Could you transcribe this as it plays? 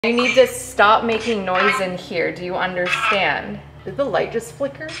You need to stop making noise in here. Do you understand? Did the light just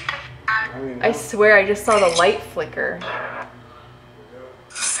flicker? I swear I just saw the light flicker.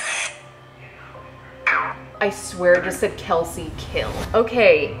 I swear it just said Kelsi kill.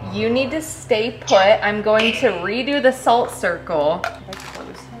 Okay, you need to stay put. I'm going to redo the salt circle. Did I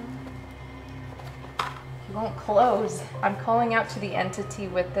close him? He won't close. I'm calling out to the entity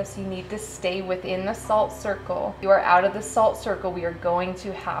with this. You need to stay within the salt circle. You are out of the salt circle. We are going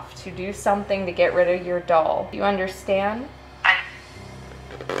to have to do something to get rid of your doll. Do you understand?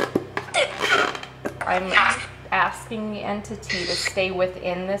 I'm asking the entity to stay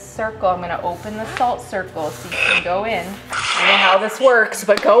within this circle. I'm gonna open the salt circle so you can go in. I don't know how this works,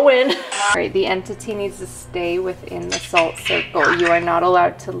 but go in. All right, the entity needs to stay within the salt circle. You are not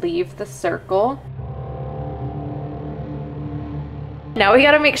allowed to leave the circle. Now we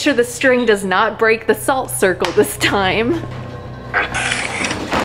gotta make sure the string does not break the salt circle this time.